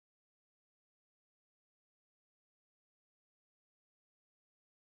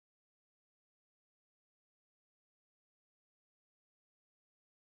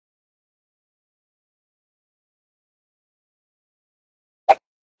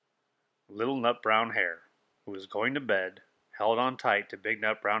Little Nut Brown Hare, who was going to bed, held on tight to Big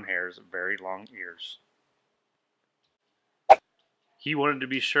Nut Brown Hare's very long ears. He wanted to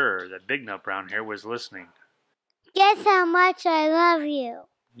be sure that Big Nut Brown Hare was listening. "Guess how much I love you,"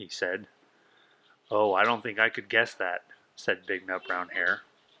 he said. "Oh, I don't think I could guess that," said Big Nut Brown Hare.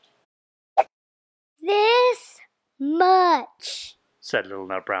 "This much," said Little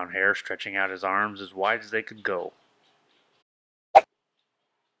Nut Brown Hare, stretching out his arms as wide as they could go.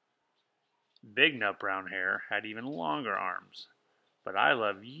 Big Nut Brown Hare had even longer arms. "But I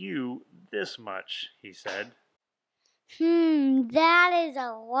love you this much," he said. That is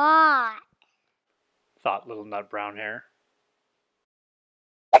a lot," thought Little Nut Brown Hare.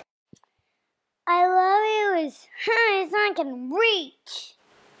 "I love you as high as I can reach,"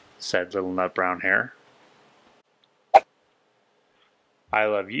 said Little Nut Brown Hare. "I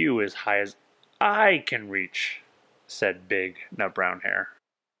love you as high as I can reach," said Big Nut Brown Hare.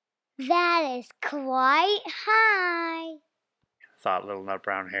 "That is quite high," thought Little Nut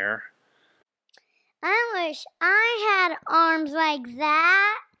Brown Hare. "I wish I had arms like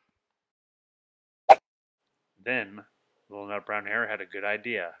that." Then Little Nut Brown Hare had a good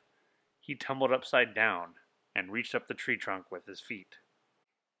idea. He tumbled upside down and reached up the tree trunk with his feet.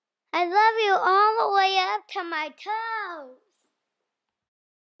 "I love you all the way up to my toes."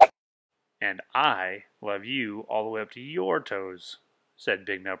 "And I love you all the way up to your toes," said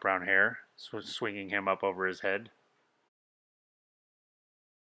Big Nut Brown Hare, swinging him up over his head.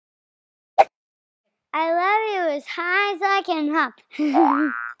 "I love you as high as I can hop."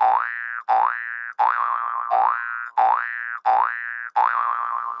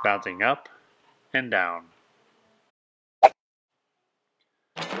 Bouncing up and down.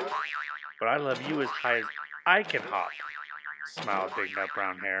 "But I love you as high as I can hop," smiled Big Nut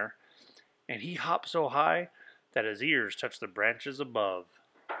Brown Hare. And he hopped so high that his ears touched the branches above.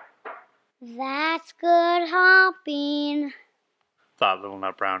 "That's good hopping," thought Little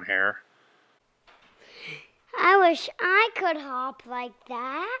Nut Brown Hare. "I wish I could hop like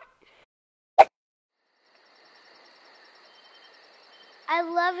that." "I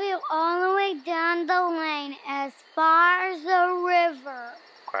love you all the way down the lane as far as the river,"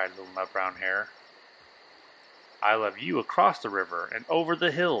 cried Little Nut Brown Hare. "I love you across the river and over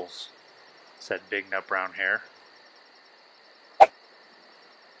the hills," said Big Nut Brown Hare.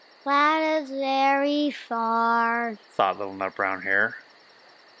 "That is very far," thought Little Nut Brown Hare.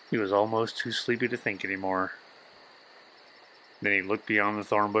 He was almost too sleepy to think anymore. Then he looked beyond the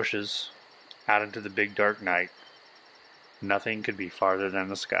thorn bushes, out into the big dark night. Nothing could be farther than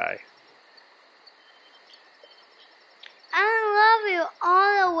the sky. "I love you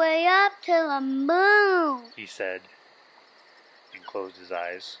all the way up to the moon," he said, and closed his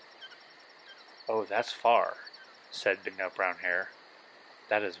eyes. "Oh, that's far," said Big Nut Brown Hare.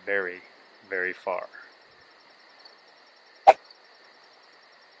 "That is very, very far."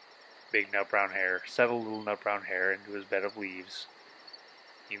 Big Nut Brown Hare settled Little Nut Brown Hare into his bed of leaves.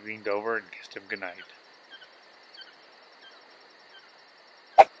 He leaned over and kissed him goodnight.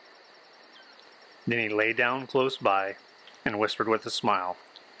 Then he lay down close by and whispered with a smile,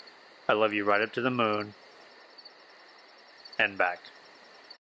 "I love you right up to the moon and back."